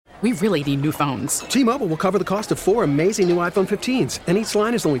we really need new phones. T-Mobile will cover the cost of 4 amazing new iPhone 15s, and each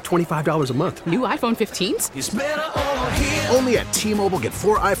line is only $25 a month. New iPhone 15s? It's better over here. Only at T-Mobile, get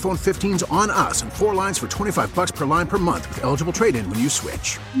 4 iPhone 15s on us and 4 lines for $25 per line per month with eligible trade-in when you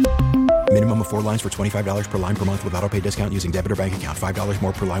switch. Minimum of 4 lines for $25 per line per month with autopay discount using debit or bank account. $5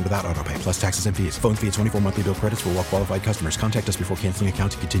 more per line without autopay, plus taxes and fees. Phone fee at 24 monthly bill credits for well-qualified customers. Contact us before canceling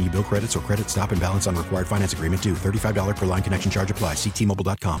account to continue bill credits or credit stop and balance on required finance agreement due. $35 per line connection charge applies. See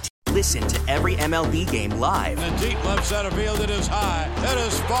T-Mobile.com. Listen to every MLB game live. In the deep left center field, it is high, it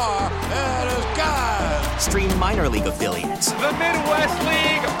is far, it is gone. Stream minor league affiliates. The Midwest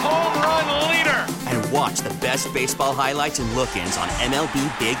League home run leader. And watch the best baseball highlights and look-ins on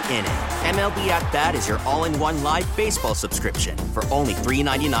MLB Big Inning. MLB At Bat is your all-in-one live baseball subscription for only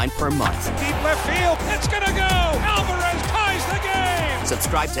 $3.99 per month. Deep left field, it's gonna go. Alvarez ties the game.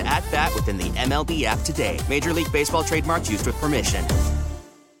 Subscribe to At Bat within the MLB app today. Major League Baseball trademarks used with permission.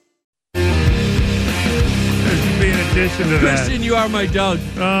 Be an addition to that. Christian, you are my Doug.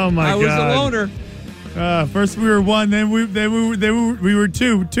 Oh my God! I was a loner. First we were one, then we were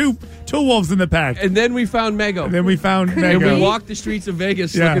two wolves in the pack, and then we found Mego. And then we found Mego. And we walked the streets of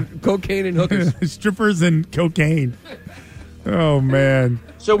Vegas looking cocaine and hookers, strippers and cocaine. Oh man!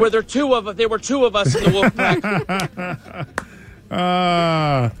 So were there there were two of us in the wolf pack.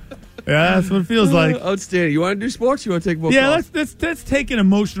 Yeah, that's what it feels like. Outstanding. You want to do sports? You want to take both? Yeah, let's take an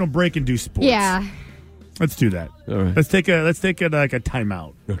emotional break and do sports. Yeah. Let's do that. All right. Let's take a like a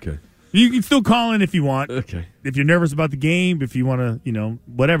timeout. Okay. You can still call in if you want. Okay. If you're nervous about the game, if you want to,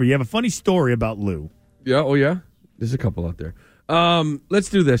 whatever. You have a funny story about Lou. Yeah. Oh yeah. There's a couple out there. Let's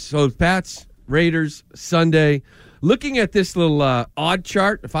do this. So Pats, Raiders, Sunday. Looking at this little odd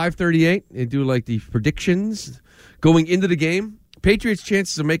chart, 538. They do like the predictions going into the game. Patriots'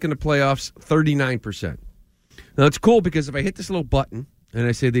 chances of making the playoffs 39%. Now it's cool because if I hit this little button and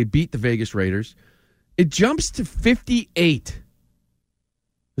I say they beat the Vegas Raiders, it jumps to 58.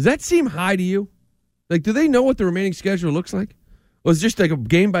 Does that seem high to you? Like, do they know what the remaining schedule looks like? Well, it's just like a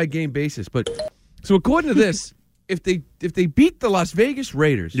game-by-game basis. But so according to this, if they beat the Las Vegas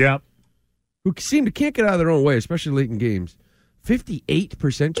Raiders, who can't get out of their own way, especially late in games,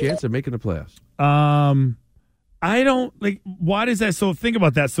 58% chance of making the playoffs. I don't why does that? So think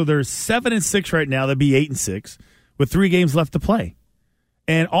about that. So they're 7-6 right now. That'd be 8-6 with 3 games left to play.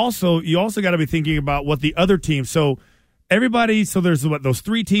 And also, you also got to be thinking about what the other teams. So everybody, there's those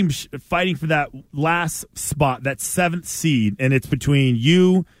 3 teams fighting for that last spot, that 7th seed, and it's between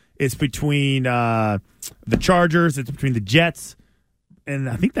you, it's between the Chargers, it's between the Jets, and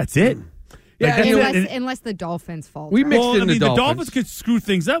I think that's it. Yeah, unless the Dolphins fall. We mixed in the Dolphins. The Dolphins could screw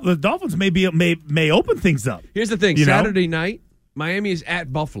things up. The Dolphins may open things up. Here's the thing: Saturday night, Miami is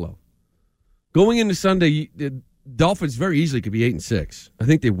at Buffalo. Going into Sunday, the Dolphins very easily could be 8-6. I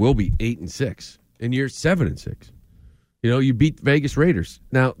think they will be 8-6, and you're 7-6. You beat Vegas Raiders.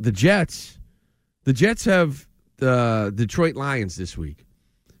 Now the Jets have the Detroit Lions this week.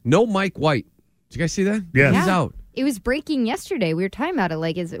 No Mike White. Did you guys see that? Yeah, he's out. It was breaking yesterday. We were talking about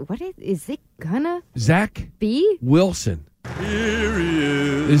it. Is it gonna Zach be Wilson? Here he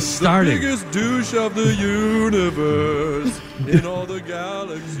is starting. The biggest douche of the universe in all the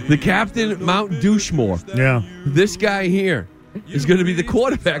galaxies. The captain, Mount Douchemore. Yeah. This guy here is going to be the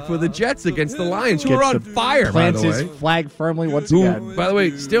quarterback for the Jets against the Lions, who are on fire, by the way. Plants his flag firmly once again. By the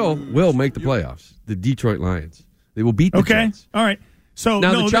way, still will make the playoffs. The Detroit Lions. They will beat the Jets. All right. So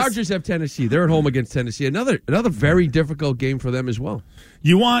now the Chargers have Tennessee. They're at home against Tennessee. Another very difficult game for them as well.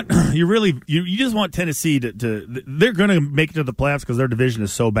 You just want Tennessee to they're going to make it to the playoffs because their division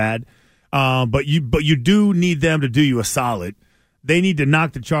is so bad. But you do need them to do you a solid. They need to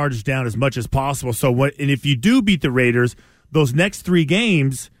knock the Chargers down as much as possible. And if you do beat the Raiders, those next 3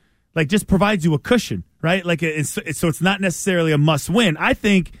 games just provides you a cushion, right? So it's not necessarily a must win. I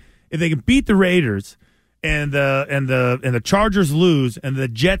think if they can beat the Raiders and the Chargers lose and the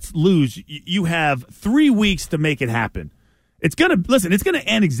Jets lose, you have 3 weeks to make it happen. It's gonna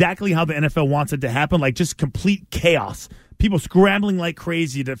end exactly how the NFL wants it to happen, just complete chaos. People scrambling like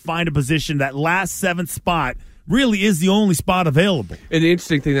crazy to find a position. That last 7th spot really is the only spot available. And the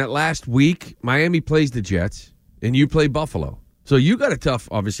interesting thing, that last week, Miami plays the Jets and you play Buffalo. So you got a tough,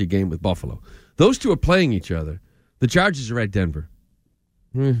 obviously, game with Buffalo. Those two are playing each other. The Chargers are at Denver.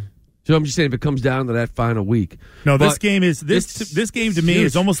 So I'm just saying, if it comes down to that final week. No, this game to me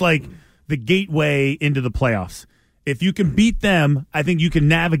is almost like the gateway into the playoffs. If you can beat them, I think you can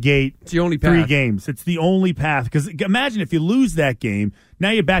navigate it's the only path. 3 games. It's the only path. Because imagine if you lose that game, now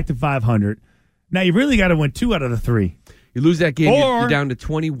you're back to 500. Now you really got to win 2 out of the 3. You lose that game, you're down to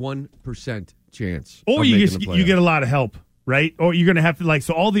 21% chance. Or you get a lot of help. right? Or you're going to have to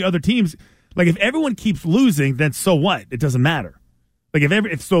so all the other teams, if everyone keeps losing, then so what? It doesn't matter.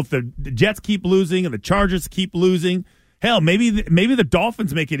 If the Jets keep losing and the Chargers keep losing, hell, maybe the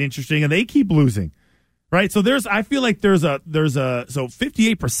Dolphins make it interesting and they keep losing, right? So I feel like there's a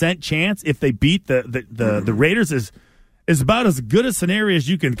 58% chance if they beat the Raiders is about as good a scenario as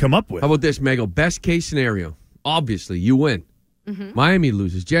you can come up with. How about this, Mego? Best case scenario. Obviously, you win. Mm-hmm. Miami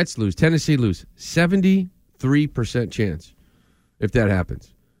loses, Jets lose, Tennessee lose. 73% chance if that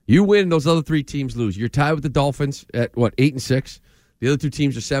happens. You win, those other three teams lose. You're tied with the Dolphins at 8-6. The other two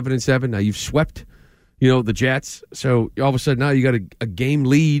teams are 7-7. Now you've swept, the Jets. So all of a sudden now you got a game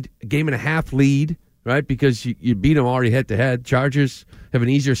and a half lead, right? Because you beat them already head to head. Chargers have an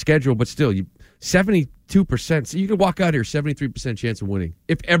easier schedule, but still, 72%. So you can walk out here 73% chance of winning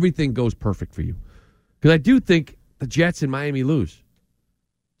if everything goes perfect for you. Because I do think the Jets and Miami lose.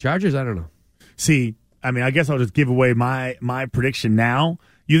 Chargers, I don't know. See, I guess I'll just give away my prediction now.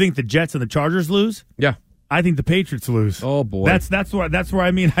 You think the Jets and the Chargers lose? Yeah. I think the Patriots lose. Oh boy. That's where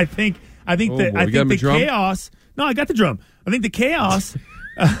I mean I think the chaos. No, I got the drum. I think the chaos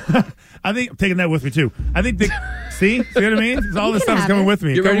I think I'm taking that with me too. I think see what I mean? All this stuff's coming with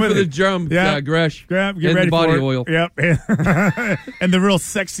me. Get ready for the drum, Gresh. Get and ready the body for it. oil. Yep. And the real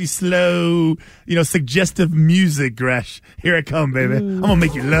sexy, slow, suggestive music, Gresh. Here I come, baby. I'm gonna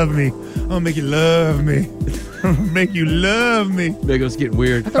make you love me. I'm gonna make you love me. I'm gonna make you love me. Mego's getting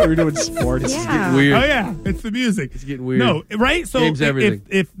weird. I thought we were doing sports. It's getting weird. Oh yeah, it's the music. It's getting weird. No, right? So if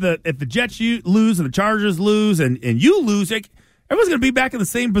the Jets lose and the Chargers lose and you lose, everyone's going to be back in the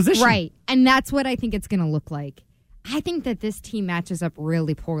same position. Right. And that's what I think it's going to look like. I think that this team matches up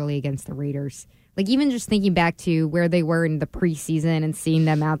really poorly against the Raiders. Even just thinking back to where they were in the preseason and seeing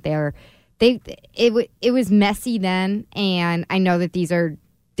them out there, it was messy then, and I know that these are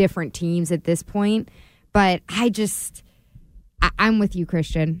different teams at this point, but I'm with you,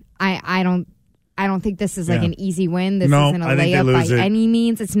 Christian. I don't think this is an easy win. This isn't a layup by any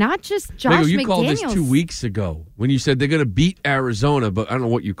means. It's not just Josh McDaniels. You called this 2 weeks ago when you said they're going to beat Arizona, but I don't know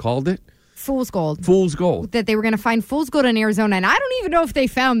what you called it. Fool's gold. Fool's gold. That they were going to find fool's gold in Arizona, and I don't even know if they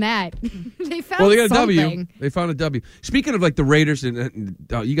found that. They found they got something. a W. They found a W. Speaking of the Raiders, and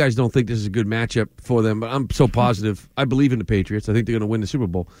you guys don't think this is a good matchup for them, but I'm so positive. I believe in the Patriots. I think they're going to win the Super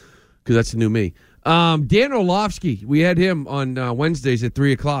Bowl because that's the new me. Dan Orlovsky, we had him on Wednesdays at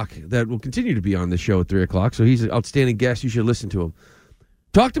 3 o'clock. That will continue to be on the show at 3 o'clock. So he's an outstanding guest. You should listen to him.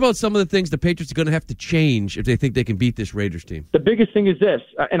 Talked about some of the things the Patriots are going to have to change if they think they can beat this Raiders team. The biggest thing is this,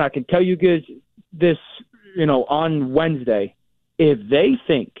 and I can tell you guys this, on Wednesday, if they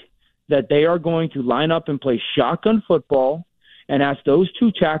think that they are going to line up and play shotgun football and ask those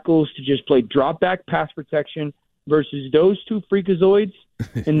two tackles to just play drop back pass protection versus those two freakazoids,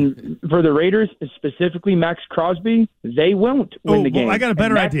 and for the Raiders, specifically Max Crosby, they won't win the game. I got a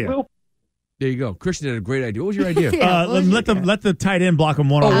better idea. There you go. Christian had a great idea. What was your idea? Let the tight end block him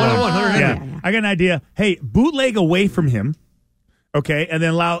one-on-one. Yeah. I got an idea. Hey, bootleg away from him, okay, and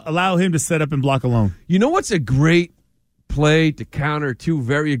then allow him to set up and block alone. You know what's a great play to counter two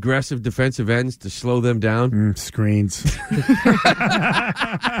very aggressive defensive ends to slow them down? Screens.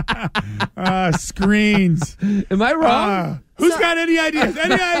 Screens. Am I wrong? Who's got any ideas?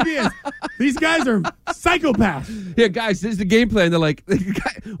 Any ideas? These guys are psychopaths. Yeah, guys, this is the game plan. They're like,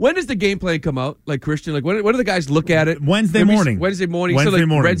 when does the game plan come out? Like, Christian, when do the guys look at it? Wednesday morning. Wednesday morning.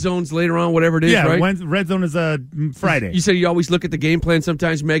 Red zone's later on, whatever it is, right? Yeah, red zone is Friday. You said you always look at the game plan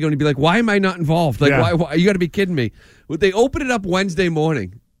sometimes, Megan, and you'd be like, why am I not involved? Why you got to be kidding me. They open it up Wednesday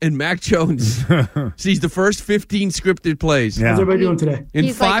morning. And Mac Jones sees the first 15 scripted plays. Yeah. How's everybody doing today?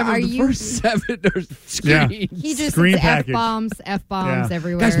 And 5 of the first 7 are screens. Yeah. He just says F-bombs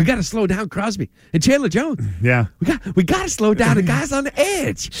everywhere. Guys, we got to slow down Crosby and Chandler Jones. Yeah. We got to slow down the guys on the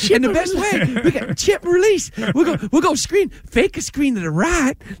edge. And the best way, we got chip and release. We'll go screen, fake a screen to the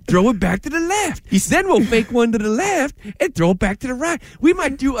right, throw it back to the left. Then we'll fake one to the left and throw it back to the right. We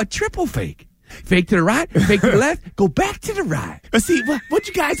might do a triple fake. Fake to the right, fake to the left, go back to the right. But see, what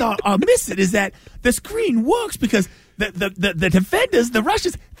you guys are missing is that the screen works because the defenders, the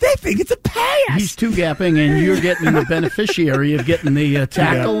rushers, they think it's a pass. He's two-gapping, and you're getting the beneficiary of getting the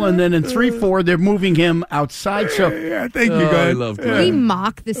tackle, and then in 3-4, they're moving him outside. So, thank you, guys. I love Glenn. We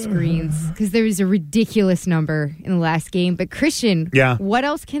mock the screens because there was a ridiculous number in the last game. But Christian,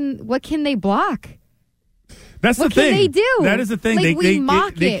 what can they block? That's the thing. What can they do? That is the thing. We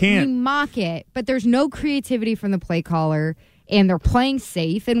mock they can't. We mock it, but there's no creativity from the play caller, and they're playing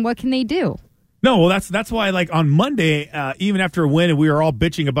safe. And what can they do? No, well, that's why, on Monday, even after a win, and we were all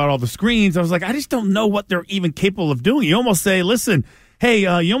bitching about all the screens, I was like, I just don't know what they're even capable of doing. You almost say, listen,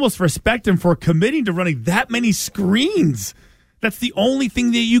 hey, you almost respect him for committing to running that many screens. That's the only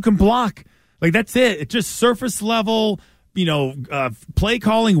thing that you can block. Like, that's it. It's just surface level, play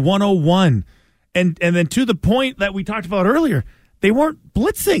calling 101. And then to the point that we talked about earlier, they weren't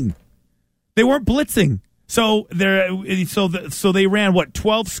blitzing. So they ran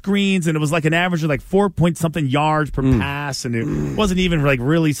 12 screens, and it was like an average of like 4-point-something yards per pass, and it wasn't even like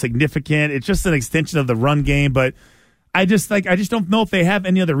really significant. It's just an extension of the run game, but I just don't know if they have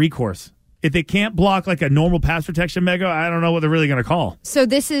any other recourse. If they can't block like a normal pass protection mega, I don't know what they're really going to call. So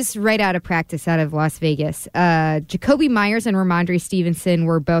this is right out of practice out of Las Vegas. Jacoby Myers and Ramondre Stevenson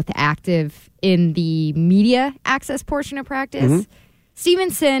were both active in the media access portion of practice. Mm-hmm.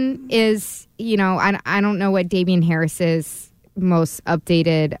 Stevenson is, I don't know what Damian Harris's most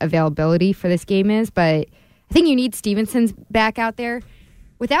updated availability for this game is, but I think you need Stevenson's back out there.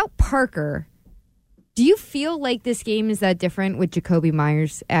 Without Parker, do you feel like this game is that different with Jacoby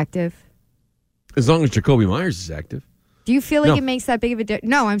Myers active? As long as Jacoby Myers is active. Do you feel like it makes that big of a difference?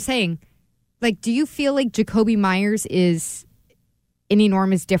 No, I'm saying, do you feel like Jacoby Myers is an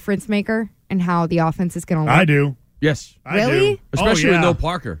enormous difference maker in how the offense is going to look? I do. Yes. Really? Especially with no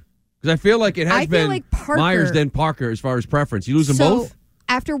Parker. Because I feel like it has been like Myers then Parker as far as preference. You lose them both?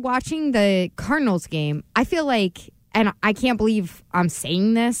 After watching the Cardinals game, I feel like, and I can't believe I'm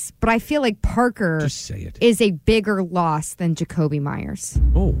saying this, but I feel like Parker is a bigger loss than Jacoby Myers.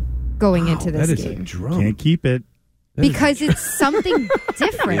 Oh. Going into this that is game. A drum. Can't keep it. Because it's something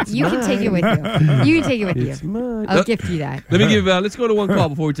different. You can take it with you. Mine. I'll gift you that. Let me give. Let's go to one call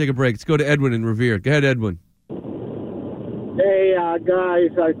before we take a break. Let's go to Edwin in Revere. Go ahead, Edwin. Hey,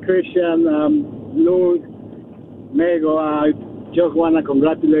 guys, Christian, Luke, Mego, I just want to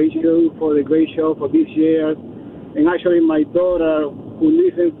congratulate you for the great show for this year. And actually, my daughter, who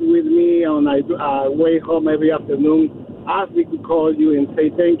listens with me on my way home every afternoon, asked me to call you and say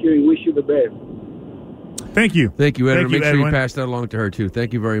thank you and wish you the best. Thank you. Thank you, Edwin. Make sure Edwin. you pass that along to her, too.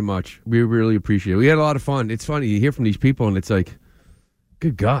 Thank you very much. We really appreciate it. We had a lot of fun. It's funny. You hear from these people, and it's like,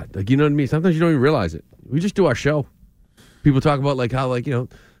 good God. Like, you know what I mean? Sometimes you don't even realize it. We just do our show. People talk about, like, how, like,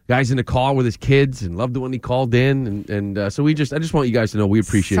 guys in the car with his kids and loved it when he called in. And so I just want you guys to know we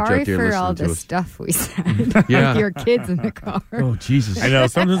appreciate you out there listening to us. Sorry for all the stuff we said. Yeah. Your kids in the car. Oh, Jesus. I know.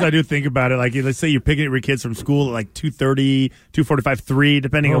 Sometimes I do think about it. Like, let's say you're picking up your kids from school at like 2:30, 2:45, 3,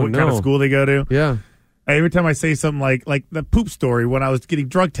 depending on what kind of school they go to. Yeah. Every time I say something like the poop story when I was getting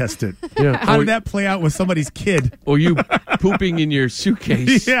drug tested. Yeah. How did that play out with somebody's kid? Or you pooping in your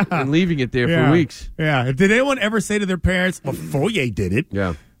suitcase and leaving it there for weeks. Yeah. Did anyone ever say to their parents, well, Foye did it?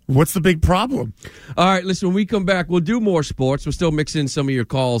 Yeah. What's the big problem? All right, listen, when we come back, we'll do more sports. We'll still mix in some of your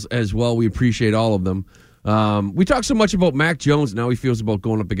calls as well. We appreciate all of them. We talk so much about Mac Jones and how he feels about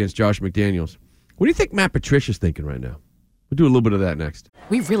going up against Josh McDaniels. What do you think Matt Patricia's thinking right now? We'll do a little bit of that next.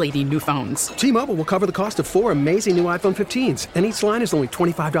 We really need new phones. T-Mobile will cover the cost of 4 amazing new iPhone 15s, and each line is only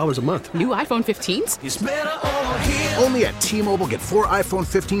 $25 a month. New iPhone 15s? It's better over here. Only at T-Mobile, get 4 iPhone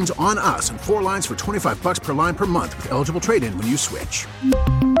 15s on us and 4 lines for $25 per line per month with eligible trade-in when you switch.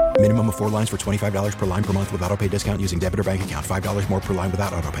 Minimum of 4 lines for $25 per line per month with autopay discount using debit or bank account. $5 more per line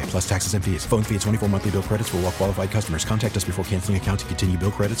without autopay, plus taxes and fees. Phone fee at 24 monthly bill credits for well-qualified customers. Contact us before canceling account to continue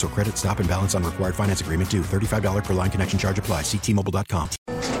bill credits or credit stop and balance on required finance agreement due. $35 per line connection charge applies. See T-Mobile.com.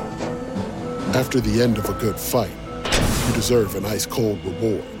 After the end of a good fight, you deserve an ice-cold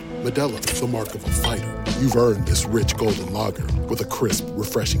reward. Modelo is the mark of a fighter. You've earned this rich golden lager with a crisp,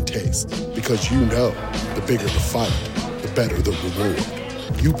 refreshing taste. Because you know, the bigger the fight, the better the reward.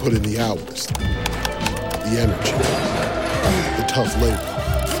 You put in the hours, the energy, the tough labor.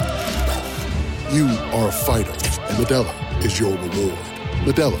 You are a fighter, and Modelo is your reward.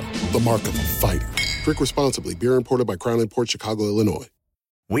 Modelo, the mark of a fighter. Drink responsibly. Beer imported by Crown Imports, Chicago, Illinois.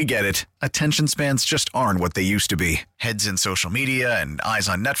 We get it. Attention spans just aren't what they used to be. Heads in social media and eyes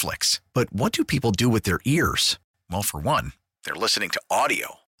on Netflix. But what do people do with their ears? Well, for one, they're listening to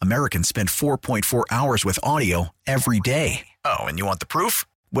audio. Americans spend 4.4 hours with audio every day. Oh, and you want the proof?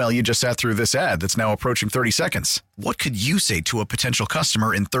 Well, you just sat through this ad that's now approaching 30 seconds. What could you say to a potential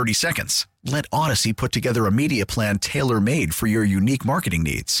customer in 30 seconds? Let Odyssey put together a media plan tailor-made for your unique marketing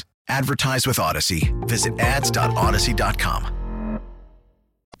needs. Advertise with Odyssey. Visit ads.odyssey.com.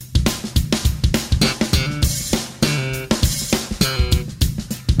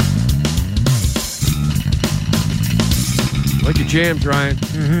 Like your jams, Ryan.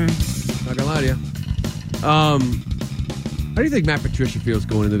 Mm-hmm. Not gonna lie to you. How do you think Matt Patricia feels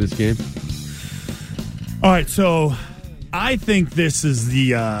going into this game? All right, so I think this is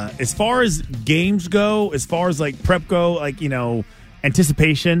the as far as games go, as far as like prep go, like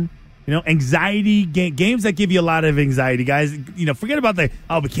anticipation. Anxiety games that give you a lot of anxiety, guys. Forget about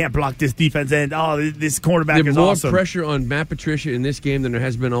we can't block this defense end. This cornerback is more awesome. Pressure on Matt Patricia in this game than there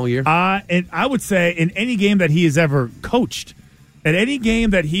has been all year. And I would say in any game that he has ever coached, at any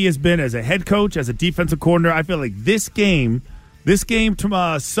game that he has been as a head coach, as a defensive coordinator, I feel like this game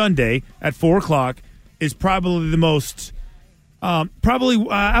Sunday at 4:00 is probably the most.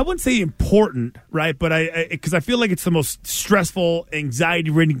 I wouldn't say important, right? But because I feel like it's the most stressful,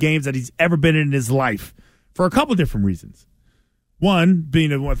 anxiety-ridden games that he's ever been in his life for a couple different reasons. One being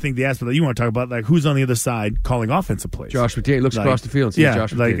the one thing they asked that you want to talk about, like who's on the other side calling offensive plays. Josh McDaniels looks across the field and sees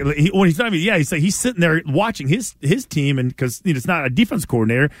Josh McDaniels. He's sitting there watching his team, and because it's not a defense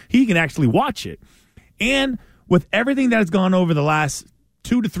coordinator, he can actually watch it. And with everything that has gone over the last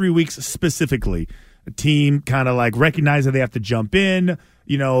 2 to 3 weeks specifically. A team kind of like recognizing they have to jump in,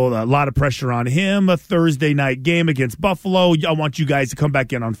 a lot of pressure on him. A Thursday night game against Buffalo. I want you guys to come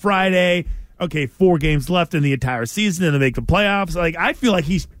back in on Friday. Okay, 4 games left in the entire season and to make the playoffs. Like, I feel like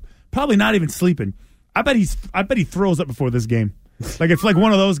he's probably not even sleeping. I bet he throws up before this game. Like, it's like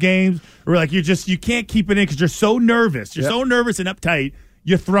one of those games where like you can't keep it in because you're so nervous. You're so nervous and uptight,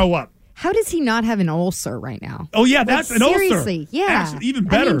 you throw up. How does he not have an ulcer right now? Oh, yeah, that's an ulcer. Seriously, yeah. Actually, even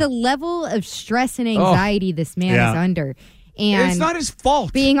better. I mean, the level of stress and anxiety this man is under. And it's not his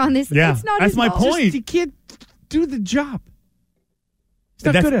fault. Being on this, it's not his fault. That's my point. He can't do the job. He's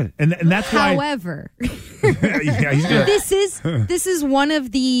not good at it. And that's why. However, he's good. This is one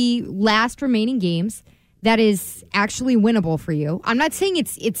of the last remaining games that is actually winnable for you. I'm not saying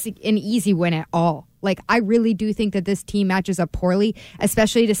it's an easy win at all. Like, I really do think that this team matches up poorly,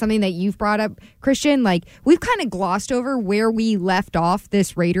 especially to something that you've brought up, Christian. Like, we've kind of glossed over where we left off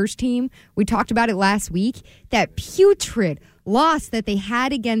this Raiders team. We talked about it last week. That putrid loss that they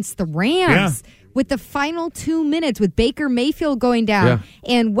had against the Rams with the final 2 minutes with Baker Mayfield going down. Yeah.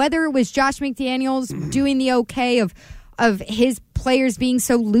 And whether it was Josh McDaniels doing the okay of his players being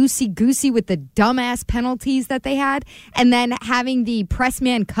so loosey-goosey with the dumbass penalties that they had, and then having the press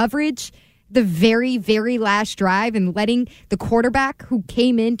man coverage the very, very last drive and letting the quarterback who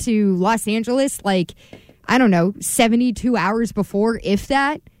came into Los Angeles, 72 hours before, if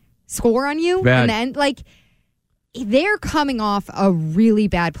that, score on you. Bad. And then, they're coming off a really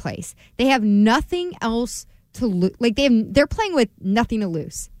bad place. They have nothing else to lose. They're playing with nothing to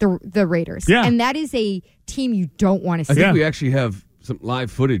lose, the Raiders. Yeah. And that is a team you don't want to see. I think we actually have some live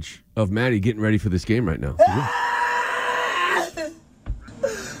footage of Maddie getting ready for this game right now.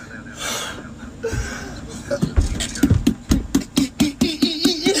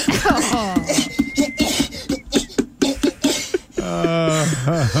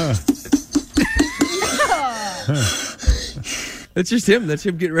 That's just him. That's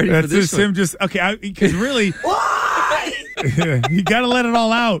him getting ready for this. That's just him. Because really, you got to let it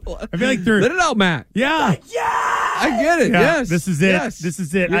all out. I feel like let it out, Matt. Yeah. I get it. Yeah, Yes. this is it. Yes. This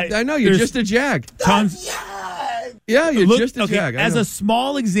is it. I know you're just a jag. Tons. Yeah, you're just a jag. As a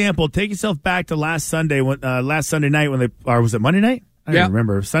small example, take yourself back to last Sunday night when they, or was it Monday night? I don't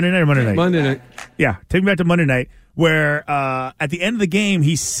remember. Sunday night or Monday night? Monday night. Yeah, take me back to Monday night where at the end of the game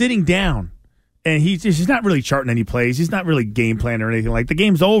he's sitting down and he's not really charting any plays. He's not really game planning or anything. Like, the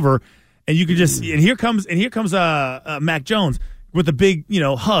game's over and you could just and here comes Mac Jones with a big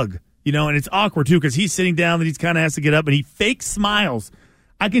hug. And it's awkward too because he's sitting down and he kind of has to get up and he fake smiles.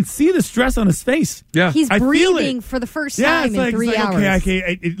 I can see the stress on his face. Yeah, he's breathing for the first time in 3 hours.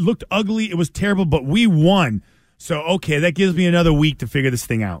 Okay, it looked ugly. It was terrible, but we won. So that gives me another week to figure this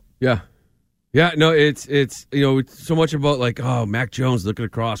thing out. Yeah. No, it's so much about Mac Jones looking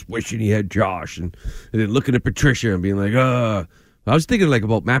across, wishing he had Josh, and then looking at Patricia and being like, I was thinking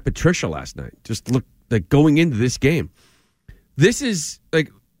about Matt Patricia last night. Just look going into this game. This is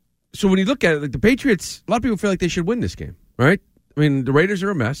so when you look at it, the Patriots, a lot of people feel like they should win this game, right? I mean, the Raiders are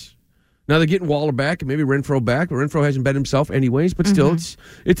a mess. Now they're getting Waller back and maybe Renfro back, but Renfro hasn't bet himself anyways. But still,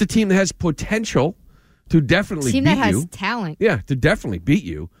 it's a team that has potential to definitely beat you. Team that has talent. Yeah, to definitely beat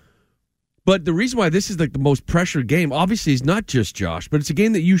you. But the reason why this is the most pressured game, obviously, is not just Josh, but it's a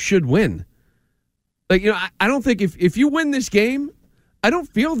game that you should win. I don't think if you win this game, I don't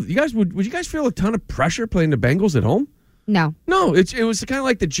feel you guys would you guys feel a ton of pressure playing the Bengals at home? No. It was kind of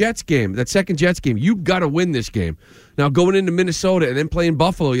like the Jets game, that second Jets game. You got to win this game. Now, going into Minnesota and then playing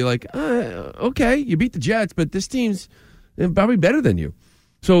Buffalo, you're like, okay, you beat the Jets, but this team's probably better than you.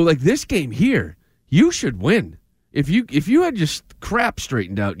 So, this game here, you should win. If you had just crap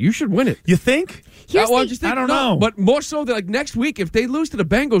straightened out, you should win it. You think? I don't know. But more so that next week, if they lose to the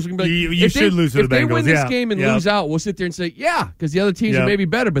Bengals, we're going to be like, you should lose to the Bengals. If they win this game and lose out, we'll sit there and say, yeah, because the other teams are maybe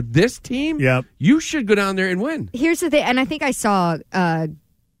better. But this team, you should go down there and win. Here's the thing, and I think I saw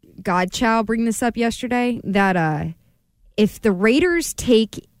Godchow bring this up yesterday, that if the Raiders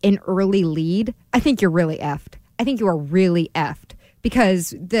take an early lead, I think you're really effed. I think you are really effed.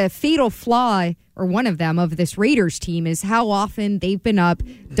 Because the fatal flaw, or one of them, of this Raiders team is how often they've been up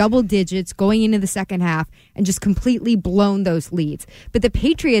double digits going into the second half and just completely blown those leads. But the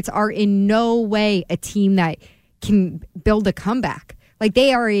Patriots are in no way a team that can build a comeback. Like,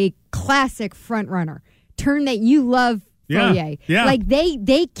 they are a classic front runner. Turn that you love, Foyer. Yeah. Like,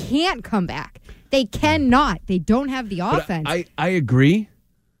 they can't come back. They cannot. They don't have the offense. I agree.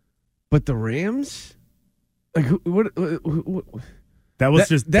 But the Rams? Like, what that was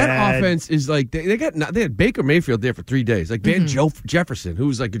just that bad. Offense is like they had Baker Mayfield there for 3 days, like Van Jefferson, who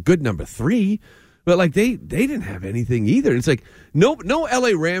was like a good number 3, but like they didn't have anything either. It's like no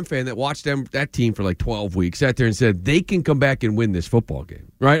LA Ram fan that watched that team for like 12 weeks sat there and said they can come back and win this football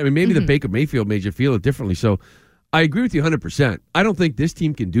game, right? I mean, maybe the Baker Mayfield made you feel it differently. So I agree with you 100%. I don't think this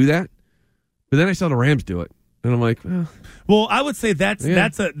team can do that, but then I saw the Rams do it. And I'm like, well, I would say that's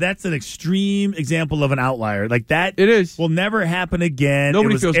an extreme example of an outlier. Like that, it is. Will never happen again.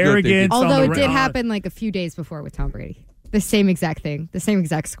 Nobody it was feels arrogance. good. Although it did happen like a few days before with Tom Brady. The same exact thing, the same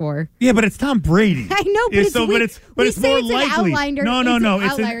exact score. Yeah, but it's Tom Brady. I know, but it's more likely. No.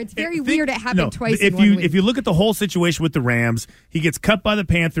 It's very weird. It happened twice. In 1 week. If you look at the whole situation with the Rams, he gets cut by the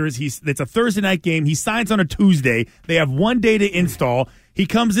Panthers. It's a Thursday night game. He signs on a Tuesday. They have 1 day to install. He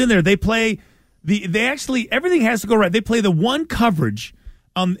comes in there. They play. They actually, everything has to go right. They play the one coverage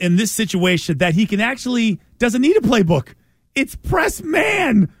in this situation that he can actually doesn't need a playbook. It's press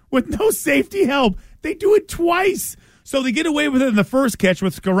man with no safety help. They do it twice. So they get away with it in the first catch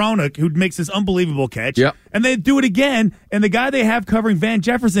with Skoranek, who makes this unbelievable catch. Yep. And they do it again, and the guy they have covering Van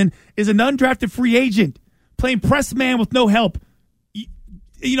Jefferson is an undrafted free agent playing press man with no help.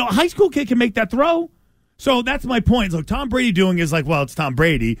 You know, a high school kid can make that throw. So that's my point. So Tom Brady doing is like, well, it's Tom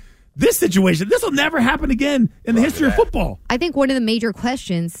Brady. This situation, this will never happen again in the history of football. I think one of the major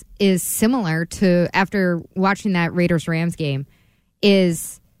questions is similar to after watching that Raiders-Rams game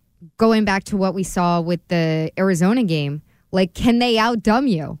is going back to what we saw with the Arizona game. Like, can they out-dumb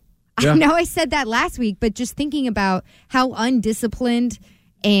you? Yeah. I know I said that last week, but just thinking about how undisciplined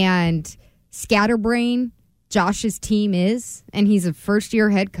and scatterbrain Josh's team is, and he's a first-year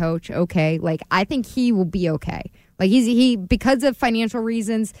head coach, okay. Like, I think he will be okay. Like, he because of financial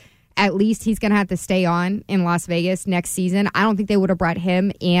reasons, at least he's going to have to stay on in Las Vegas next season. I don't think they would have brought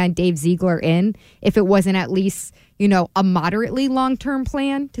him and Dave Ziegler in if it wasn't at least, a moderately long-term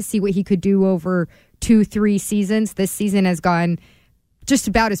plan to see what he could do over 2-3 seasons. This season has gone just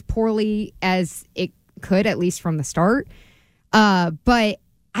about as poorly as it could, at least from the start. But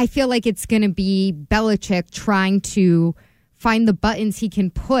I feel like it's going to be Belichick trying to find the buttons he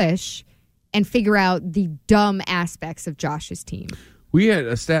can push and figure out the dumb aspects of Josh's team. We had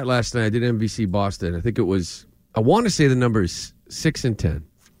a stat last night. I did NBC Boston. I think it was, I want to say the number is 6-10.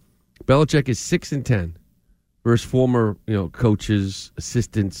 Belichick is 6-10 versus former, coaches,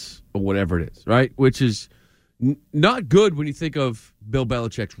 assistants, or whatever it is, right? Which is not good when you think of Bill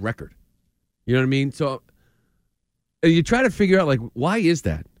Belichick's record. You know what I mean? So you try to figure out, like, why is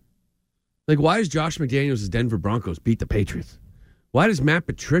that? Like, why does Josh McDaniels' Denver Broncos beat the Patriots? Why does Matt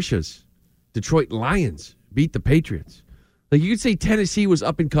Patricia's Detroit Lions beat the Patriots? Like, you could say Tennessee was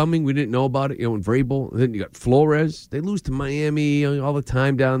up and coming. We didn't know about it, in Vrabel. Then you got Flores. They lose to Miami all the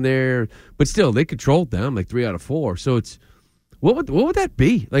time down there. But still, they controlled them, like 3 out of 4. So it's, what would that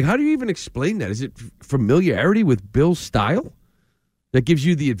be? Like, how do you even explain that? Is it familiarity with Bill's style that gives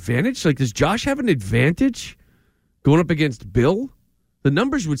you the advantage? Like, does Josh have an advantage going up against Bill? The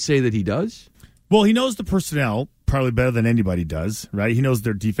numbers would say that he does. Well, he knows the personnel probably better than anybody does, right? He knows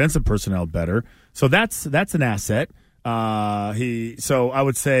their defensive personnel better. So that's an asset. So I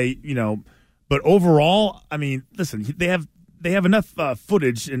would say, but overall, I mean, listen, they have enough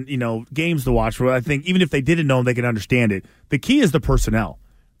footage and, games to watch where I think even if they didn't know him, they can understand it. The key is the personnel.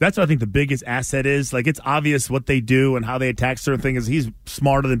 That's what I think the biggest asset is. Like, it's obvious what they do and how they attack certain things. He's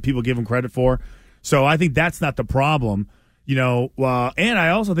smarter than people give him credit for. So I think that's not the problem. And I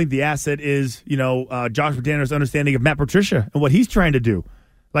also think the asset is, Josh McDaniels' understanding of Matt Patricia and what he's trying to do.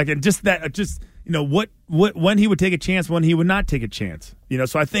 Like, and when he would take a chance, when he would not take a chance.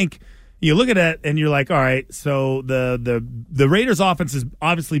 So I think you look at it and you're like, all right, so the Raiders offense is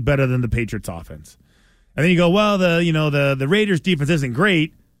obviously better than the Patriots offense. And then you go, well, the Raiders defense isn't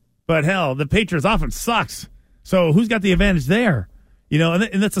great, but hell, the Patriots offense sucks. So who's got the advantage there?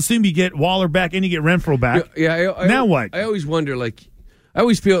 And let's assume you get Waller back and you get Renfro back. Yeah. Now what? I always wonder, like, I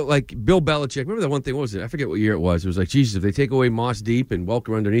always feel like Bill Belichick. Remember that one thing? What was it? I forget what year it was. It was like, Jesus, if they take away Moss Deep and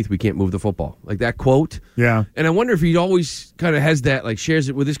Welker underneath, we can't move the football. Like that quote. Yeah. And I wonder if he always kind of has that, like shares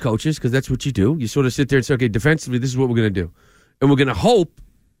it with his coaches, because that's what you do. You sort of sit there and say, okay, defensively, this is what we're going to do. And we're going to hope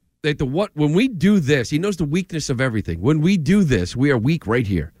that when we do this, he knows the weakness of everything. When we do this, we are weak right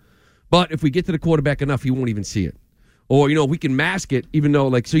here. But if we get to the quarterback enough, he won't even see it. Or, we can mask it, even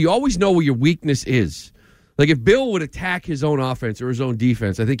though, so you always know where your weakness is. Like, if Bill would attack his own offense or his own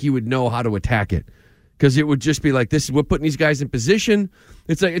defense, I think he would know how to attack it. Because it would just be like, we're putting these guys in position.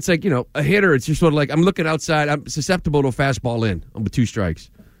 It's like a hitter, it's just sort of like, I'm looking outside, I'm susceptible to a fastball in on 2 strikes.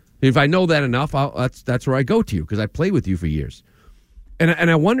 If I know that enough, that's where I go to you, because I played with you for years.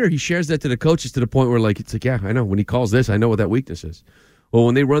 And I wonder if he shares that to the coaches to the point where, it's like, yeah, I know. When he calls this, I know what that weakness is. Well,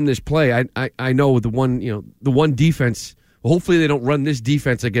 when they run this play, I know the one defense, hopefully they don't run this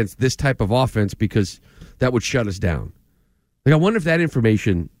defense against this type of offense, because that would shut us down. Like, I wonder if that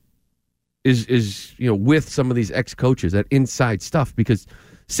information is with some of these ex-coaches, that inside stuff, because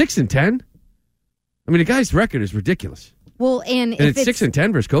 6-10, I mean, the guy's record is ridiculous. Well, and if it's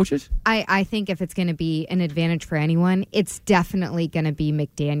 6-10 versus coaches? I think if it's going to be an advantage for anyone, it's definitely going to be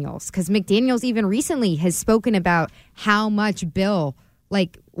McDaniels, because McDaniels even recently has spoken about how much Bill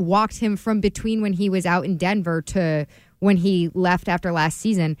walked him from between when he was out in Denver to when he left after last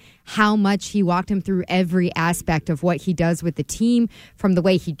season, how much he walked him through every aspect of what he does with the team, from the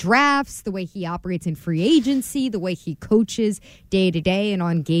way he drafts, the way he operates in free agency, the way he coaches day to day and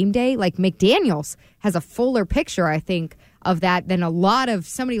on game day. Like, McDaniels has a fuller picture, I think, of that than a lot of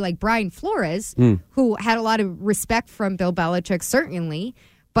somebody like Brian Flores, who had a lot of respect from Bill Belichick, certainly.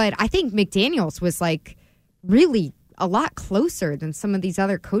 But I think McDaniels was really a lot closer than some of these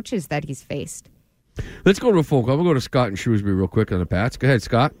other coaches that he's faced. Let's go to a phone call. We'll go to Scott in Shrewsbury real quick on the Pats. Go ahead,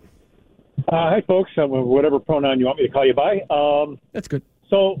 Scott. Hi, folks. Whatever pronoun you want me to call you by. That's good.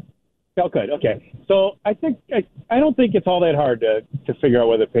 So, good. Okay. So I don't think it's all that hard to figure out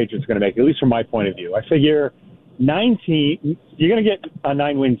whether the Patriots are going to make it, at least from my point of view. I figure 9 teams, you're going to get a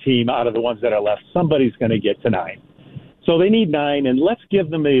 9-win team out of the ones that are left. Somebody's going to get to 9. So they need 9, and let's give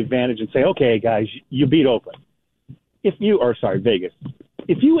them the advantage and say, okay, guys, you beat Oakland. Vegas.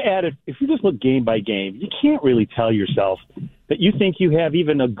 If you just look game by game, you can't really tell yourself that you think you have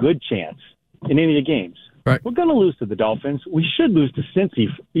even a good chance in any of the games. Right. We're going to lose to the Dolphins. We should lose to Cincy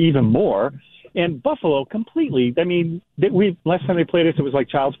even more. And Buffalo completely, I mean, last time they played us, it was like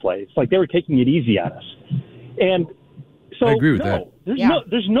child's play. It's like they were taking it easy on us. And so, I agree with that.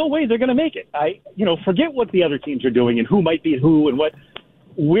 There's no way they're going to make it. Forget what the other teams are doing and who might beat who and what.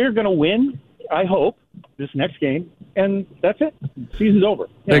 We're going to win, I hope, this next game, and that's it. Season's over.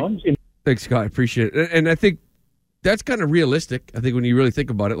 Thanks, Scott. I appreciate it. And I think that's kind of realistic. I think when you really think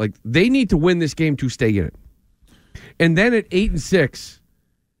about it, they need to win this game to stay in it. And then at 8-6,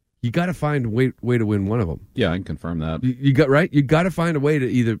 you got to find a way to win one of them. Yeah, I can confirm that. You got to find a way to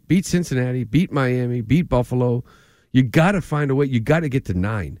either beat Cincinnati, beat Miami, beat Buffalo. You got to find a way. You got to get to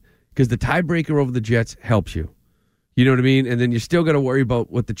 9, because the tiebreaker over the Jets helps you. You know what I mean? And then you still got to worry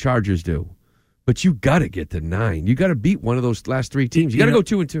about what the Chargers do. But you got to get to 9. You got to beat one of those last 3 teams. You got to go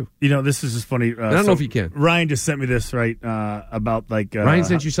 2-2. This is just funny. I don't know if you can. Ryan just sent me this about Ryan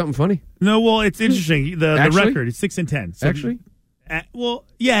sent you something funny? No, well, it's interesting. The record is 6-10. So, actually.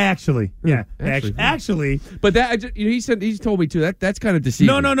 Actually. But that he told me too. That's kind of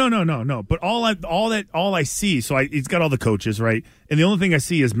deceiving. No. But all I see. So he's got all the coaches, right? And the only thing I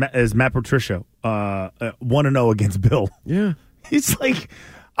see is Matt Patricia 1-0 against Bill. Yeah, it's like,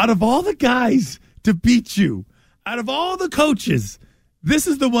 out of all the guys to beat you, out of all the coaches, this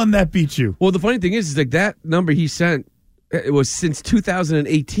is the one that beat you. Well, the funny thing is like that number he sent, it was since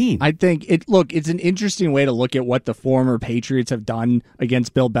 2018. I think it's an interesting way to look at what the former Patriots have done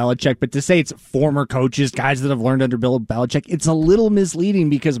against Bill Belichick, but to say it's former coaches, guys that have learned under Bill Belichick, it's a little misleading,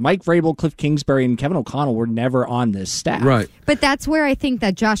 because Mike Vrabel, Cliff Kingsbury, and Kevin O'Connell were never on this staff. Right. But that's where I think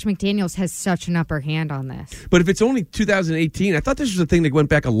that Josh McDaniels has such an upper hand on this. But if it's only 2018, I thought this was a thing that went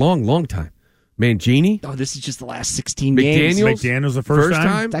back a long, long time. Mangini. Oh, this is just the last 16 games. McDaniels the first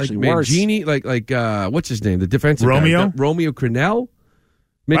time? It's actually Mangini, worse. what's his name? The defensive Romeo? guy. Romeo Crennel.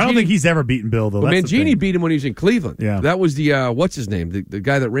 I don't think he's ever beaten Bill, though. Mangini beat him when he was in Cleveland. Yeah. That was the, what's his name? The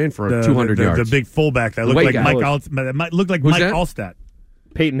guy that ran for 200 yards. The big fullback that looked like Mike Allstott.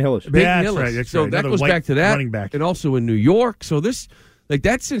 Peyton Hillis. That's right. So that goes back to that. Running back. And also in New York. So this,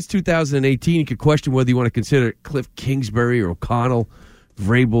 that's since 2018. You could question whether you want to consider Cliff Kingsbury or O'Connell,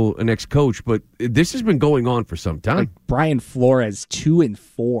 Vrabel, an ex-coach, but this has been going on for some time. Brian Flores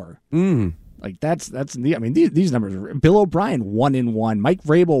 2-4. These numbers. Bill O'Brien 1-1. Mike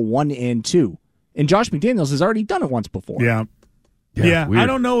Vrabel 1-2. And Josh McDaniels has already done it once before. Yeah. Yeah, weird. I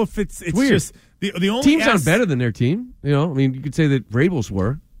don't know if it's weird. just the only Teams sound better than their team. You know, I mean, you could say that Vrabel's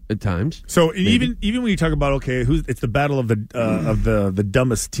were at times. So even when you talk about it's the battle of the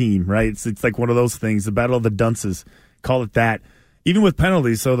dumbest team, right? It's like one of those things, the battle of the dunces. Call it that. Even with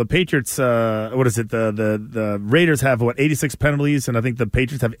penalties, so the Patriots, what is it? The Raiders have 86 penalties, and I think the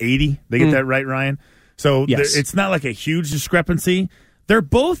Patriots have 80. They get that right, Ryan? So yes. It's not like a huge discrepancy. They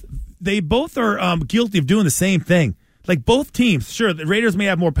both are guilty of doing the same thing. Like both teams, sure, the Raiders may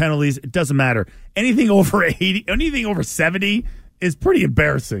have more penalties. It doesn't matter. Anything over 80, anything over 70 is pretty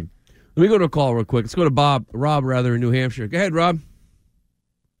embarrassing. Let me go to a call real quick. Let's go to Rob, in New Hampshire. Go ahead, Rob.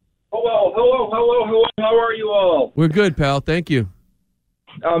 Hello. How are you all? We're good, pal. Thank you.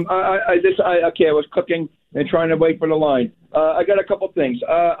 I was cooking and trying to wait for the line. I got a couple things.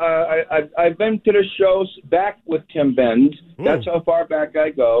 I've been to the shows back with Tim Benz. Ooh. That's how far back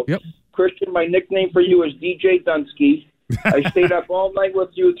I go. Yep. Christian, my nickname for you is DJ Dunsky. I stayed up all night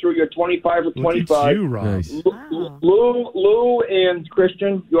with you through your 25 or 25. Look at you, Rob. Nice. Lou and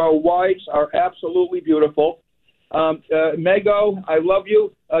Christian, your wives are absolutely beautiful. Mego, I love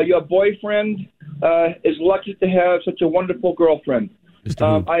you. Your boyfriend is lucky to have such a wonderful girlfriend.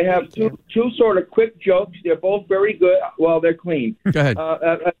 I have two sort of quick jokes. They're both very good. Well, they're clean. Go ahead.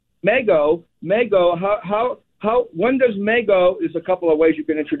 Mego, how when does Mego? There's a couple of ways you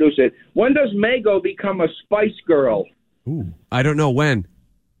can introduce it. When does Mego become a Spice Girl? Ooh, I don't know when.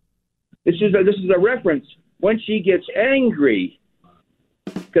 This is a reference. When she gets angry.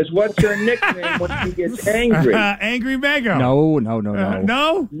 Because what's her nickname when she gets angry? Angry Mego. No.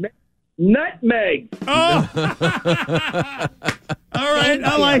 No? Nutmeg. Oh. All right.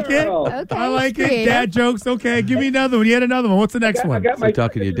 I like it. Okay, I like it. creative. Dad jokes. Okay. Give me another one. You had another one. What's the next one? I got my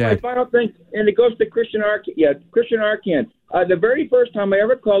talking to your dad. My final thing, and it goes to Christian Arcand. Yeah, Christian Arcand. The very first time I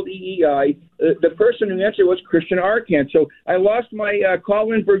ever called EEI, the person who answered was Christian Arcand. So I lost my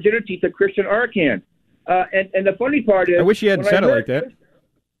call-in virginity to Christian Arcand. And the funny part is, I wish you hadn't said it like that.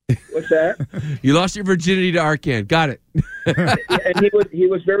 What's that? You lost your virginity to Arcand. Got it. And he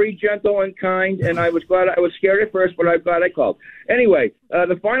was very gentle and kind, and I was glad. I was scared at first, but I'm glad I called. Anyway,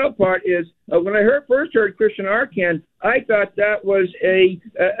 the final part is when I first heard Christian Arcand, I thought that was a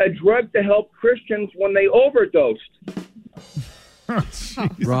drug to help Christians when they overdosed.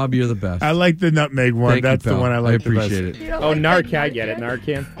 Rob, you're the best. I like the nutmeg one. Thank That's you, the pal. one I like. I appreciate the it. Oh, Narcan. I get it.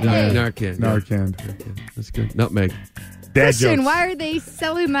 Narcan. Narcan. Narcan. That's good. Nutmeg. Dad Christian, jokes. why are they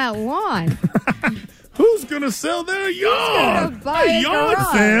selling that lawn? Who's gonna sell their yard? gonna buy a yard garage?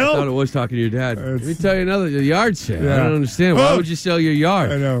 I sale. thought it was talking to your dad. Let me tell you another yard sale. Yeah. I don't understand. Why Oh. would you sell your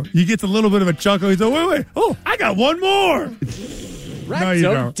yard? I know. He gets a little bit of a chuckle. He's like, wait. Oh, I got one more. No, you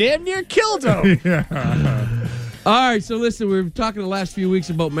don't. Damn near killed him. Yeah. All right, so listen, we were talking the last few weeks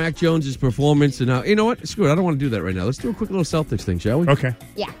about Mac Jones' performance, and now, you know what? Screw it. I don't want to do that right now. Let's do a quick little Celtics thing, shall we? Okay.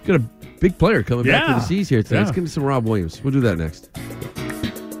 Yeah. Got a big player coming back to Yeah. the C's here today. Yeah. Let's get into some Rob Williams. We'll do that next.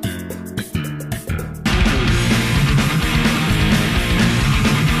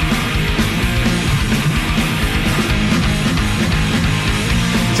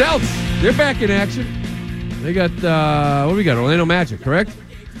 Celts, they're back in action. They got, what do we got? Orlando Magic, correct?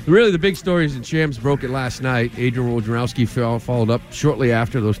 Really, the big story is that Shams broke it last night. Adrian Wojnarowski followed up shortly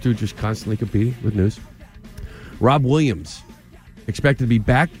after. Those two just constantly competing with news. Rob Williams expected to be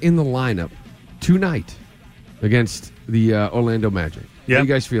back in the lineup tonight against the Orlando Magic. How are you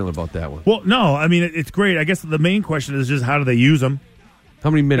guys feeling about that one? Well, no, I mean, it's great. I guess the main question is just how do they use them? How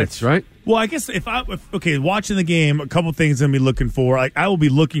many minutes, right? Well, I guess if watching the game, a couple things I'm going to be looking for. Like, I will be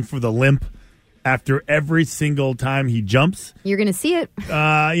looking for the limp after every single time he jumps. You're going to see it.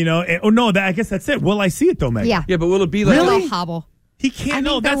 I guess that's it. Will I see it, though, Meg? Yeah. Yeah, but will it be A like... little hobble. He can't. I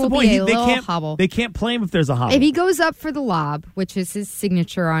No, think there that's the will point. be a They little can't hobble. They can't play him if there's a hobble. If he goes up for the lob, which is his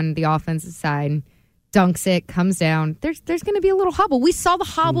signature on the offensive side, dunks it, comes down, there's going to be a little hobble. We saw the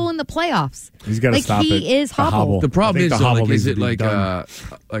hobble in the playoffs. He's got to stop it. He is The hobble. The problem is, the though, hobble like, is needs it to be like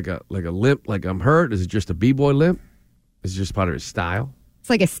done. a limp, like I'm hurt? Is it just a B-boy limp? Is it just part of his style? It's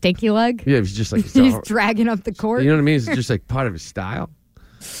like a stinky leg. Yeah, it's just like... He's dragging up the court. You know what I mean? Is it just like part of his style?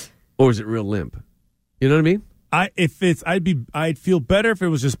 Or is it real limp? You know what I mean? I'd feel better if it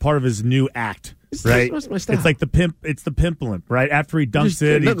was just part of his new act, right? What's my style? It's like the pimp. It's the pimp limp, right? After he dunks Just,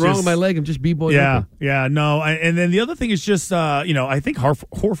 it, nothing wrong with my leg. I'm just B-boy limping. Yeah, no. And then the other thing is just, I think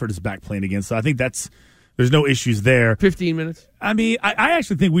Horford is back playing again, so I think there's no issues there. 15 minutes. I mean, I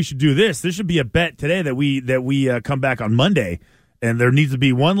actually think we should do this. There should be a bet today that we come back on Monday, and there needs to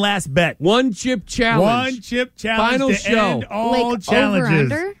be one last bet. One chip challenge. Final to show. end all like challenges. over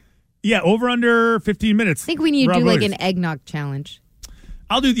under? Yeah, over under 15 minutes. I think we need to Rob do like Williams. an eggnog challenge.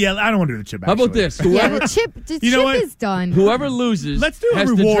 I'll do. Yeah, I don't want to do the chip. How about actually. this? Yeah, Whoever, the chip You know what? is done. whoever loses Let's do a has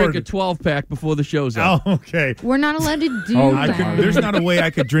to reward. drink a 12-pack before the show's up. Oh, okay. We're not allowed to do I that. could, there's not a way I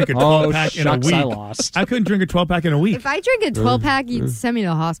could drink a 12-pack in a shucks, week. I lost. I couldn't drink a 12-pack in a week. If I drink a 12-pack, you'd send me to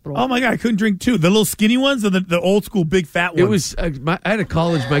the hospital. Oh my god, I couldn't drink two. The little skinny ones or the old school big fat ones? It was. I had a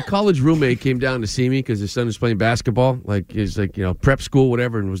college. My college roommate came down to see me because his son was playing basketball, like his prep school,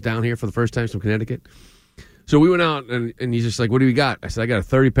 whatever, and was down here for the first time from Connecticut. So we went out, and he's just like, "What do we got?" I said, "I got a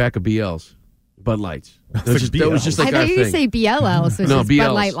 30-pack of BLs, Bud Lights." That was just like I thought our you were thing. going to say BLL, so it's No, just BLs.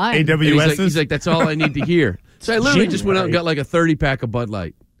 Bud Light Lime. And he's like, "That's all I need to hear." So I literally just went out and got like a 30-pack of Bud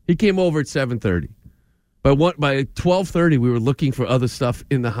Light. He came over at 7:30. By 12:30, we were looking for other stuff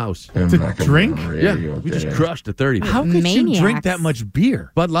in the house to drink. Yeah, we just crushed a 30. How could you drink that much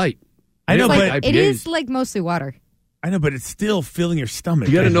beer? Bud Light. I know, Like, but it is like mostly water. I know, but it's still filling your stomach.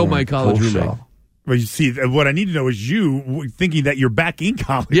 You got to know my college roommate. Well, you see, what I need to know is you thinking that you're back in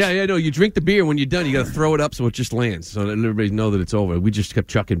college. Yeah, no. You drink the beer when you're done. You got to throw it up so it just lands, so that everybody know that it's over. We just kept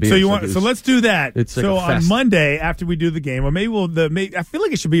chucking beer. So let's do that. It's like so a fest. on Monday after we do the game, or maybe I feel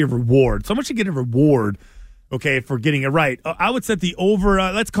like it should be a reward. Someone should get a reward. Okay, for getting it right. I would set the over.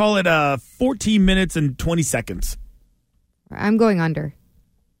 Let's call it 14 minutes and 20 seconds. I'm going under.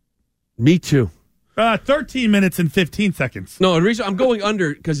 Me too. 13 minutes and 15 seconds. No, the reason I'm going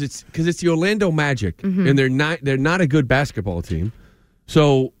under because it's the Orlando Magic, Mm-hmm. and they're not a good basketball team.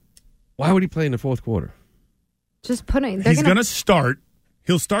 So why would he play in the fourth quarter? Just putting. He's going to start.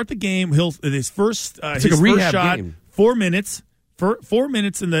 He'll start the game. His first It's like a rehab shot. game. 4 minutes. 4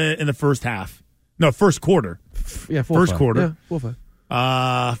 minutes in the first half. No, first quarter. Yeah, first quarter. Yeah,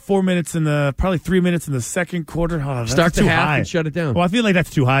 4-5. 4 minutes probably 3 minutes in the second quarter. Oh, that's Start the too half high. and shut it down. Well, I feel like that's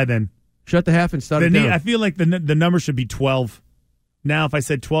too high then. Shut the half and start it down. I feel like the number should be 12. Now, if I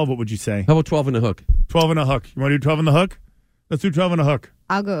said 12, what would you say? How about 12 in the hook? 12 and a hook. You want to do 12 and a hook? Let's do 12 and a hook.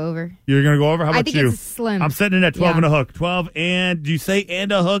 I'll go over. You're going to go over? How about I think you? it's slim. I'm setting it at 12 Yeah. and a hook. 12 and, do you say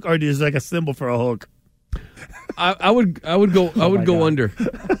and a hook, or is it like a symbol for a hook? I would go under.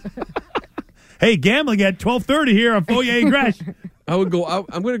 Hey, gambling at 12:30 here on Foyer and Gresh. I'm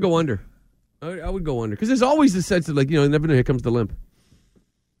going to go under. I would go under because there's always the sense of never know, here comes the limp.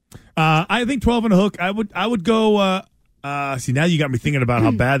 I think 12 and a hook. I would go. See, now you got me thinking about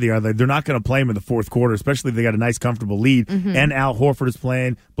how bad they are. They're not going to play him in the fourth quarter, especially if they got a nice, comfortable lead. Mhm. And Al Horford is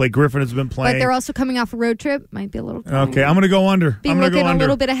playing. Blake Griffin has been playing. But they're also coming off a road trip. Might be a little. Okay, I'm going to go under. Be I'm going to looking go under. a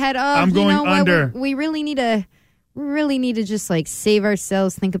little bit ahead of. I'm going you know what? under. We really need to. Just like save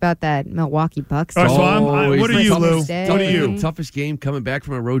ourselves. Think about that Milwaukee Bucks. All right, so what are you, Lou? What are you? Toughest game coming back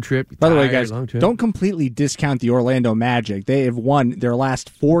from a road trip. By the way, Tired, guys, long trip. don't completely discount the Orlando Magic. They have won their last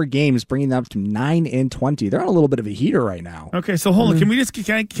 4 games, bringing them up to 9-20. They're on a little bit of a heater right now. Okay, so hold on.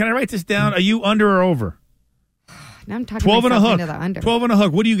 Can I write this down? Are you under or over? Now I'm talking 12 and a myself hook. into the under. 12 and a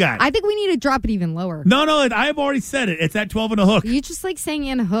hook. What do you got? I think we need to drop it even lower. No, I've already said it. It's at 12 and a hook. You just like saying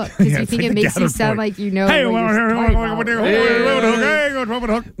and a hook because Yeah, you it's think like it the makes you gather sound point. like you know. Hey, what well, you're talking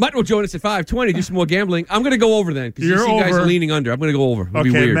about. Mike will join us at 5:20. Do some more gambling. I'm going to go over then because you You're see guys over. are leaning under. I'm going to go over. It'll be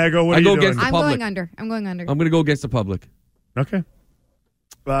Okay, weird. Mego, what I are go you doing? against the I'm public. going under. I'm going to go against the public. Okay.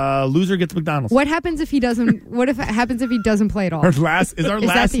 Loser gets McDonald's. What happens if he doesn't? What if it happens if he doesn't play at all? Our last is our Is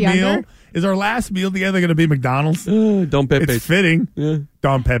that last the meal. under? Is our last meal together going to be McDonald's? Don Pepe's. It's fitting. Yeah.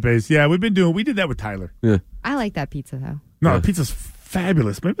 Don Pepe's. Yeah, we did that with Tyler. Yeah. I like that pizza though. No, the pizza's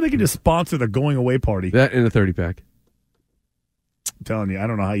fabulous. Maybe they can just sponsor the going away party. That in a 30-pack. I'm telling you, I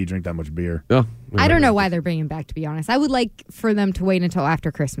don't know how you drink that much beer. Oh, I don't know why they're bringing him back. To be honest, I would like for them to wait until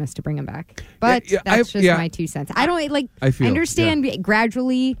after Christmas to bring him back. But that's just my 2 cents. I don't like. I feel, understand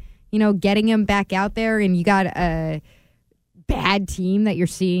gradually. Getting him back out there, and you got a bad team that you're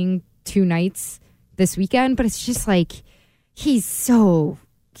seeing 2 nights this weekend. But it's just like he's so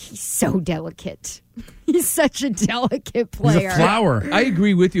delicate. He's such a delicate player. He's a flower. I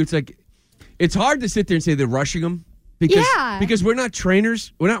agree with you. It's like it's hard to sit there and say they're rushing him because we're not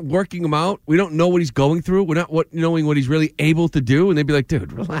trainers. We're not working him out. We don't know what he's going through. We're not knowing what he's really able to do. And they'd be like,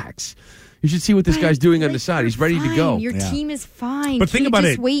 dude, relax. You should see what this guy's doing on the side. He's ready to go. Your team is fine. But think about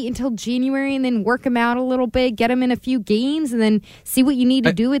just it. Wait until January and then work him out a little bit, get him in a few games, and then see what you need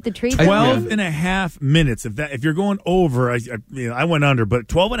to do at the trade deadline. 12 and a half minutes. If you're going over, I went under, but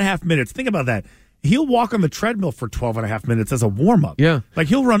 12 and a half minutes. Think about that. He'll walk on the treadmill for 12 and a half minutes as a warm-up. Yeah. Like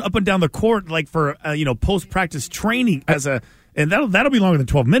he'll run up and down the court like for post-practice training and that'll be longer than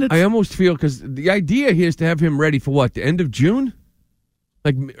 12 minutes. I almost feel because the idea here is to have him ready for what? The end of June?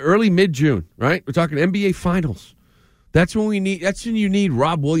 Like early mid-June, right? We're talking NBA Finals. That's when you need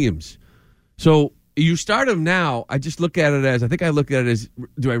Rob Williams. So you start him now. I just look at it as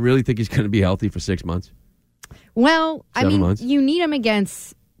do I really think he's going to be healthy for 6 months? Well, I 7 mean, months. you need him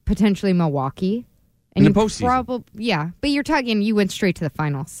against potentially Milwaukee. In the you postseason. Yeah, but you're talking, you went straight to the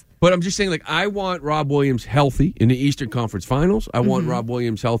finals. But I'm just saying, like, I want Rob Williams healthy in the Eastern Conference Finals. I want Mm-hmm. Rob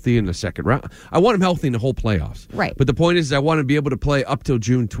Williams healthy in the second round. I want him healthy in the whole playoffs. Right. But the point is, I want him to be able to play up till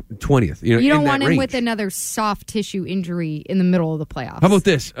June 20th. You know, You don't in that want him range. with another soft tissue injury in the middle of the playoffs. How about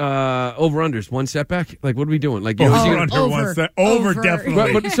this? Over-unders, one setback? Like, what are we doing? Like, you know, is he gonna- Over,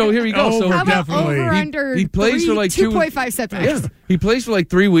 definitely. But so here we go. So How about over under he plays for like 2.5 setbacks? Yeah, he plays for like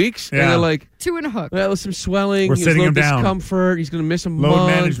 3 weeks, and Yeah. they're like, 2 and a hook. well, some swelling, We're there's sitting a him little down. discomfort. He's going to miss a Load month.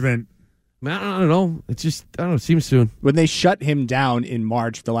 management. Man, I don't know. It just, I don't know. It seems soon. When they shut him down in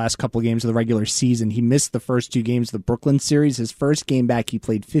March, the last couple of games of the regular season, he missed the first 2 games of the Brooklyn series. His first game back, he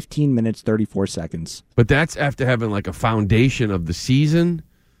played 15 minutes, 34 seconds. But that's after having like a foundation of the season,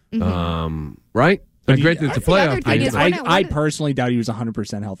 right? But Like, granted, it's a playoff game. I personally doubt he was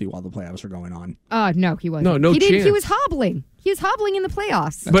 100% healthy while the playoffs were going on. No, he wasn't. No he didn't. He chance. was hobbling. He was hobbling in the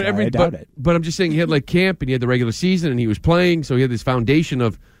playoffs. But I'm just saying, he had like camp and he had the regular season and he was playing, so he had this foundation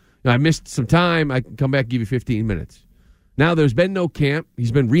of, I missed some time, I can come back and give you 15 minutes. Now there's been no camp.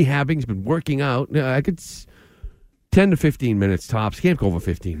 He's been rehabbing. He's been working out. I could 10 to 15 minutes tops. Can't go over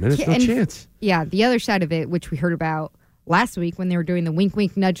 15 minutes. No And- chance. Yeah, the other side of it, which we heard about last week when they were doing the wink,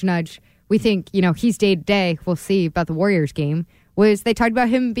 wink, nudge, nudge. We think, he's day to day. We'll see about the Warriors game. Was they talked about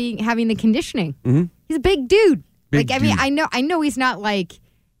him having the conditioning? Mm-hmm. He's a big dude. Big I mean, dude. I know he's not like,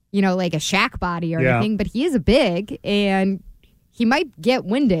 like a Shaq body or Yeah. anything, but he is a big and he might get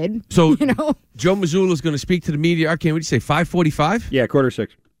winded. So, Joe Mazzulla is going to speak to the media. Arcane, what did you say, 5:45? Yeah, 5:45.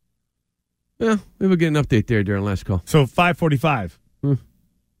 Yeah, maybe we'll get an update there during last call. So 5:45.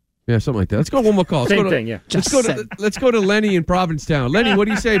 Yeah, something like that. Let's go one more call. Same thing, yeah. Let's go to Lenny in Provincetown. Lenny, what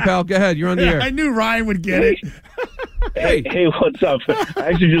do you say, pal? Go ahead. You're on the air. I knew Ryan would get it. Hey, what's up? I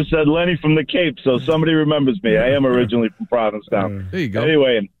actually just said Lenny from the Cape, so somebody remembers me. I am originally from Provincetown. There you go.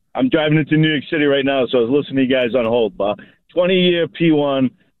 Anyway, I'm driving into New York City right now, so I was listening to you guys on hold. 20-year P1, I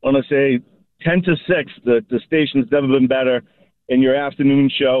want to say 10 to 6. The station's never been better. In your afternoon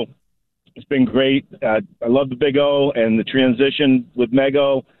show, it's been great. I love the Big O and the transition with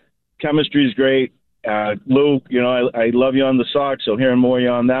Mego. Chemistry is great. Lou, I love you on the Sox, so hearing more of you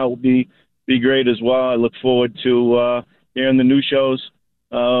on that will be great as well. I look forward to hearing the new shows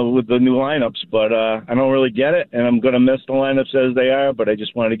with the new lineups, but I don't really get it, and I'm going to miss the lineups as they are, but I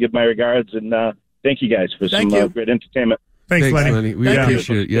just wanted to give my regards and thank you guys for some great entertainment. Thanks, Lenny. We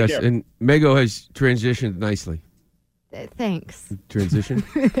appreciate it. Yes, and Mego has transitioned nicely. Thanks. Transition?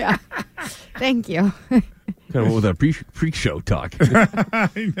 Yeah. Thank you. Kind of with a pre-show talk.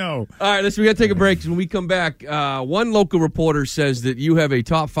 I know. All right, we got to take a break. When we come back, one local reporter says that you have a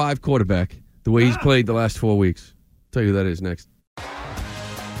top 5 quarterback the way he's played the last 4 weeks. I'll tell you who that is next.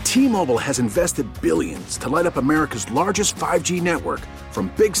 T-Mobile has invested billions to light up America's largest 5G network, from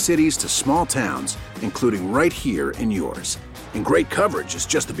big cities to small towns, including right here in yours. And great coverage is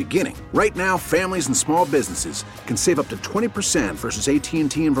just the beginning. Right now, families and small businesses can save up to 20% versus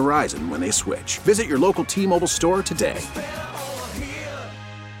AT&T and Verizon when they switch. Visit your local T-Mobile store today.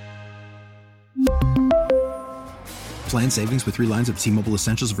 Plan savings with 3 lines of T-Mobile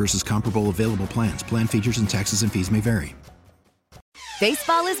Essentials versus comparable available plans. Plan features and taxes and fees may vary.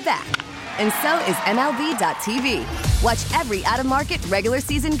 Baseball is back, and so is MLB.tv. Watch every out-of-market regular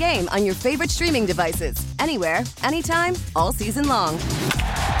season game on your favorite streaming devices, anywhere, anytime, all season long.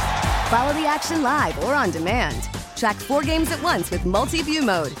 Follow the action live or on demand. Track 4 games at once with multi-view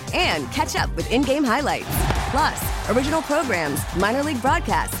mode and catch up with in-game highlights. Plus, original programs, minor league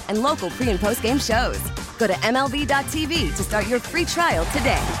broadcasts, and local pre- and post-game shows. Go to MLB.tv to start your free trial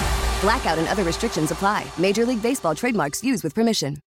today. Blackout and other restrictions apply. Major League Baseball trademarks used with permission.